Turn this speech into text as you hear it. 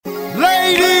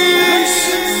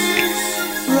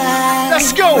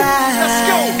Let's go. Let's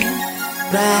go.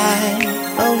 Right,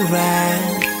 alright,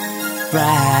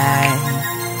 right.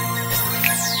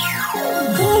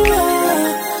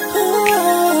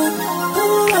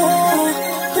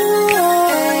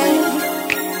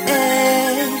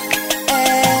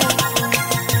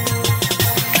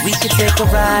 We could take a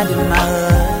ride in my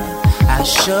hood, I'll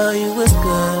show you what's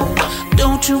good.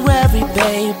 Don't you worry,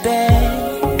 baby.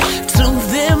 To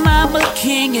them I'm a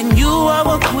king and you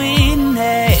are a queen,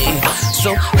 hey.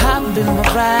 So hop in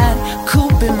my ride,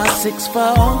 coupe in my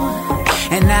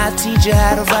 6'4", and I'll teach you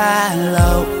how to ride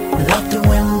low. Let the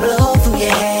wind blow through your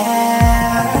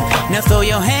hair. Now throw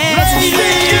your hands in the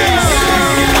air.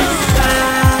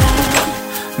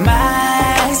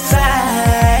 My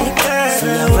side, girl. So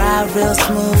you ride real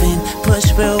smooth and push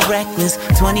real reckless.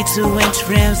 22-inch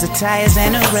rims, the tires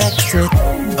ain't erected.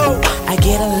 I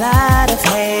get a lot of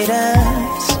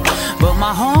haters, but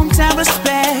my hometown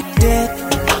respect it.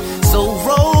 So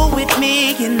roll with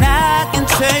me and I can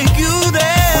take you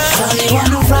there. So you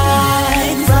wanna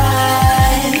ride,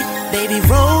 ride, baby,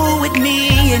 roll with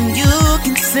me and you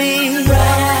can see.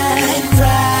 Ride,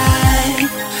 ride,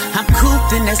 I'm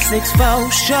cooped in that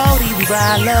 6'4", shorty, we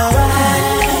ride low.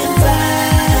 Ride,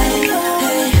 ride,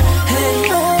 hey, hey,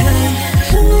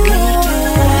 hey,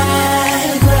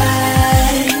 ride,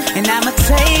 ride, and I'ma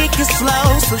take it slow,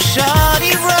 so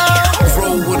shorty, roll.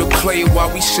 Roll with a player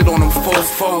while we shit on them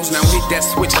 4-4s. Now hit that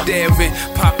switch there and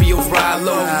Poppy will ride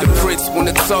low. The Prince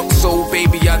wanna talk, so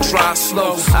baby I drive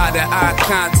slow. Eye to eye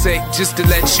contact just to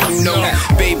let you know,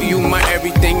 baby you my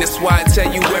everything. That's why I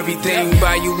tell you everything.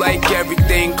 Buy you like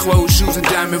everything, clothes, shoes and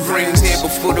diamond rings. Here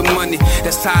before the money,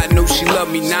 that's how I know she love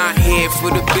me. Not here for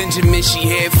the Benjamin, she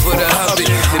here for the hubby.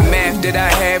 The math that I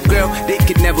have, girl, they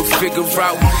could never figure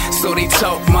out. So they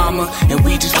talk, mama, and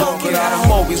we just walk it out.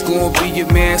 I'm always gonna be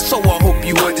your man, so I hope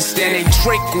you understand. Ain't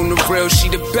Drake on the real, she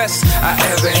the best I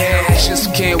ever had.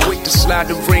 Just can't wait to slide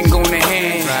the ring on the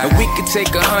hand, and we could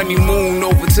take a honeymoon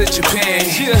over to Japan.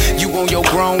 You on your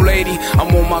grown lady,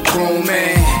 I'm on my grown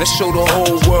man. Let's show the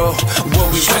whole world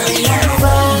what we really have.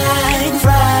 Ride,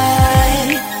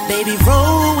 ride, baby,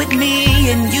 roll with me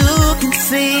and you can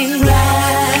see.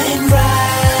 Ride,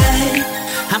 ride,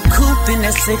 I'm cooped in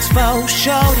that 6'4",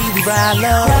 shorty, we ride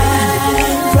low.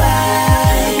 Ride,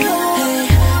 ride,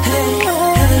 hey, hey,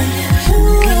 hey,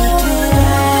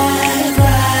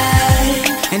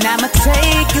 and I'ma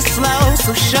take it slow,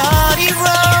 so shorty,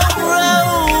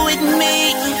 roll with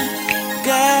me,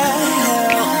 girl.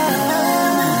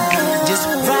 Just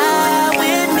ride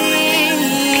with me.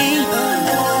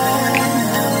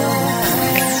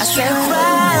 I said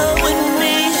ride with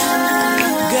me,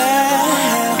 girl,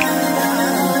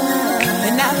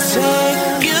 and I'll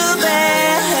take you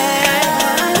there,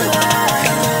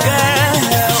 girl.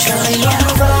 Surely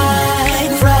wanna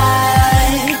ride,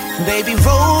 ride, baby,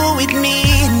 roll with me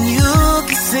and you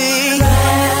can see.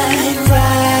 Ride,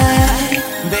 ride,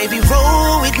 baby,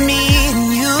 roll with me and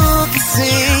you can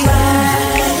see.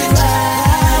 Ride,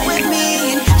 ride with me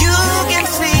and you can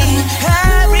see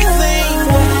everything.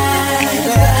 Ride,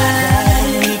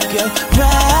 ride, girl,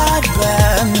 ride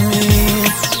by me.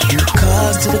 New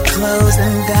cars to the clothes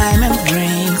and diamond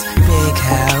rings, big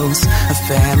house, a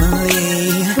family